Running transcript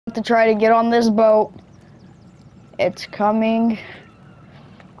to try to get on this boat. It's coming.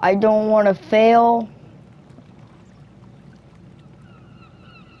 I don't want to fail.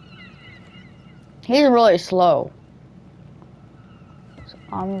 He's really slow. So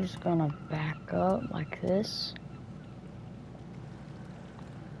I'm just gonna back up like this.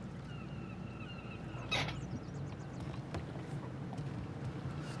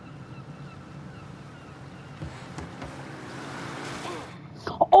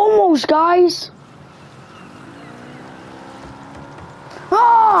 Almost, guys!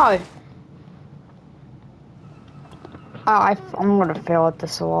 Ah! I'm gonna fail at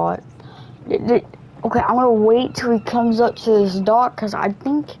this a lot. Okay, I'm gonna wait till he comes up to this dock, because I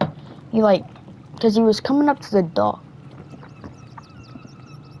think he, like, because he was coming up to the dock.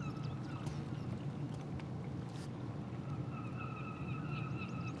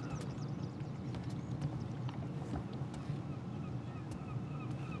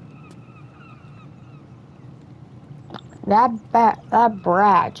 That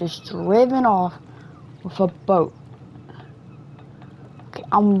brat just driven off with a boat. Okay,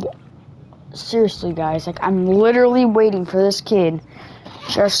 seriously, guys, like, I'm literally waiting for this kid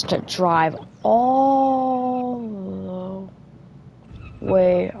just to drive all the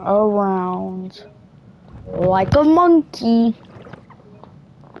way around like a monkey,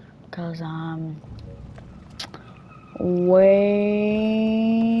 because I'm waiting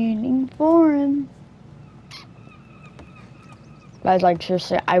for him. Guys, like,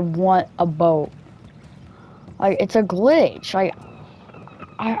 seriously, I want a boat. Like, it's a glitch. Like,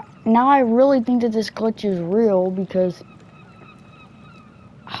 now I really think that this glitch is real because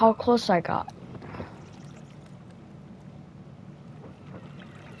how close I got.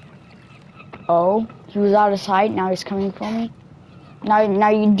 Oh, he was out of sight. Now he's coming for me. Now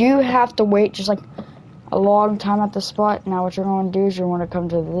you do have to wait just like a long time at the spot. Now what you're going to do is you want to come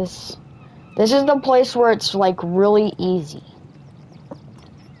to this. This is the place where it's like really easy.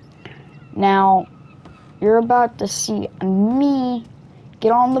 Now you're about to see me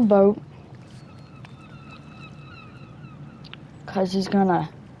get on the boat because he's gonna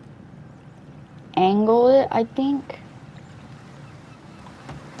angle it, I think.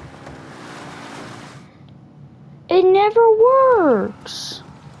 It never works.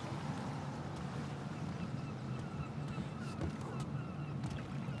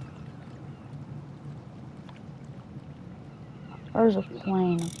 There's a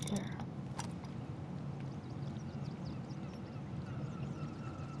plane up there.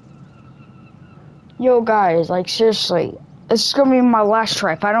 Yo, guys, like, seriously, this is gonna be my last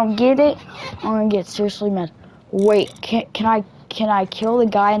try. If I don't get it, I'm gonna get seriously mad. Wait, can I kill the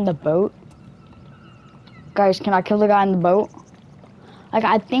guy in the boat? Guys, can I kill the guy in the boat? Like,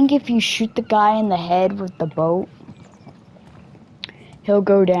 I think if you shoot the guy in the head with the boat, he'll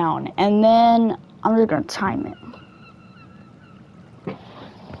go down. And then I'm just gonna time it.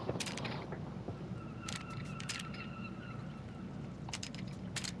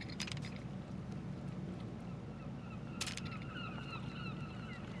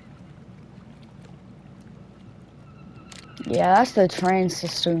 Yeah, that's the train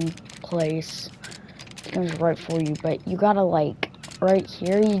system place. It comes right for you, but you gotta, like, right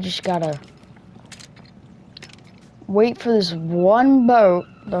here, you just gotta wait for this one boat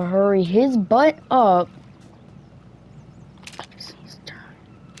to hurry his butt up.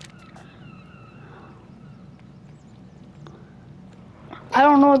 I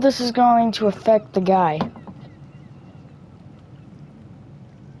don't know if this is going to affect the guy.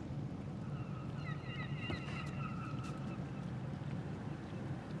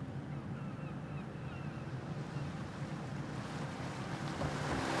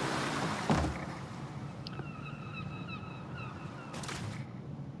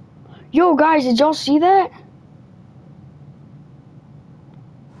 Yo, guys, did y'all see that?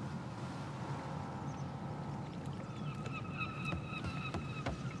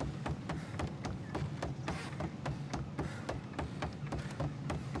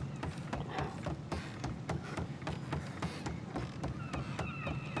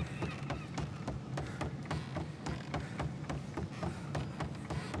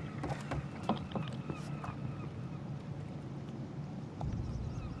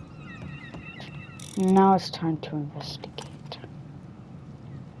 Now it's time to investigate.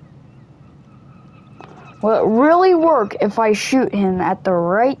 Will it really work if I shoot him at the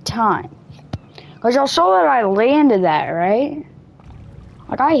right time? Because y'all saw that I landed that, right?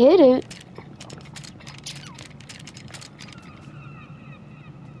 Like, I hit it.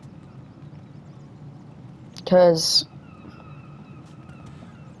 Because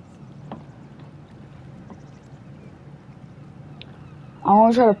I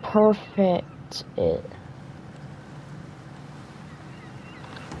want to try to perfect it.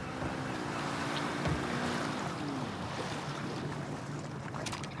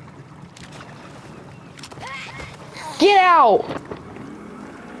 Get out!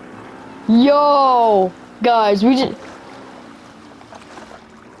 Yo! Guys, we just...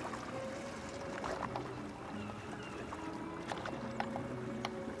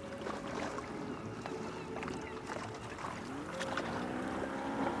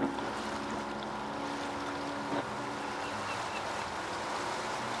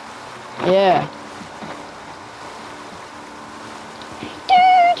 Yeah.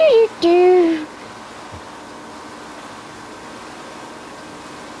 Do.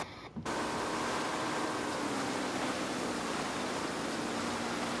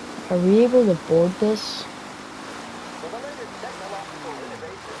 Are we able to board this? For the latest technological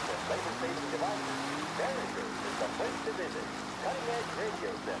innovations and labor-saving devices, Behringer is the place to visit. Cutting-edge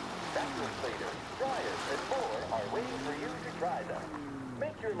radio sets, vacuum cleaners, dryers, and more are waiting for you to try them.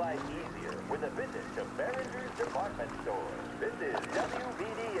 Make your life easier with a visit to Behringer's department store. This is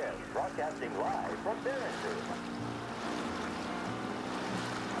WBDS broadcasting live from Behringer.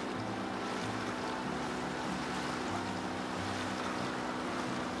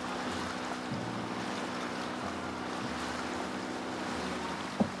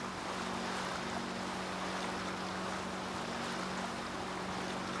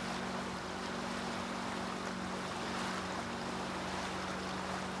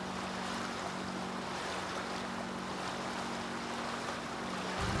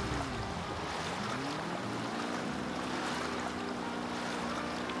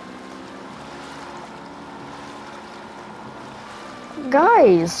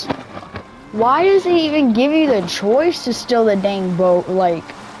 Guys, why does it even give you the choice to steal the dang boat? Like,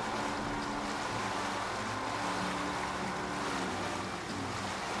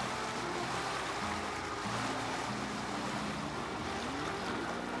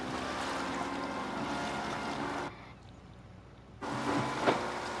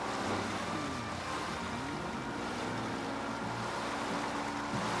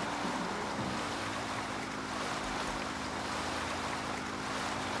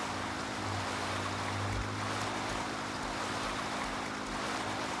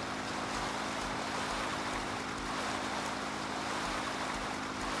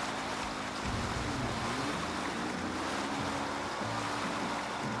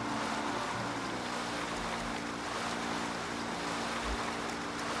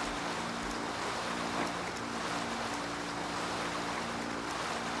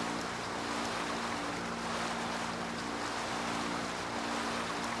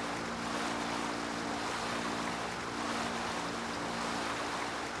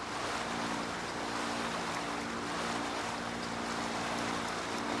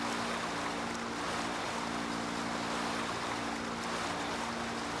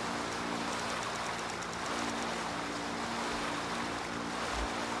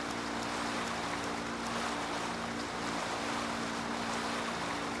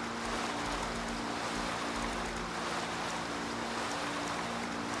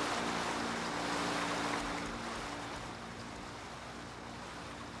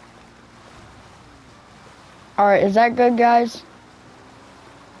 alright, is that good, guys?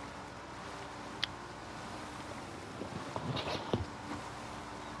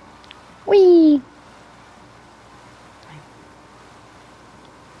 Whee!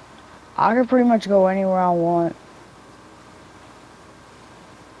 I can pretty much go anywhere I want.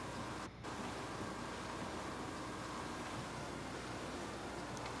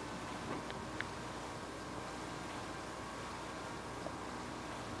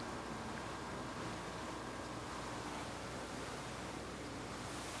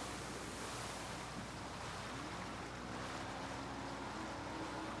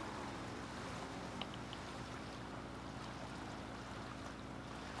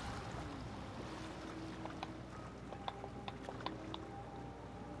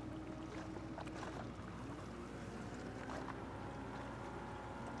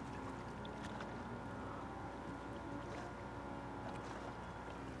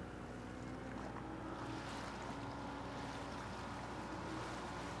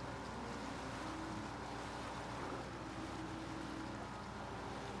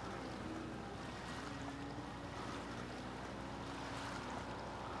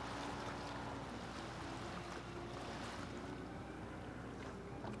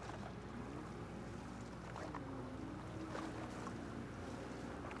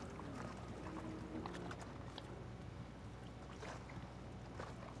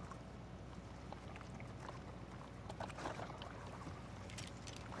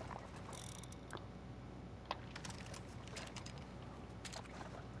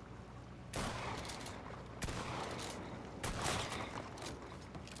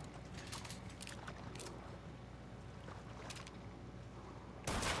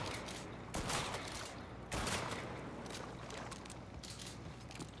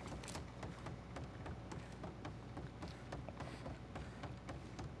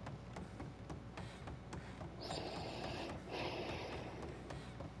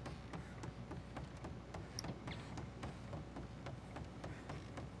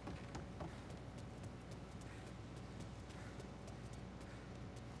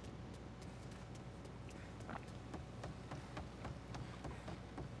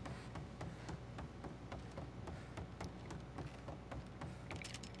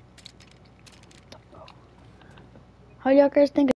 What do y'all guys think?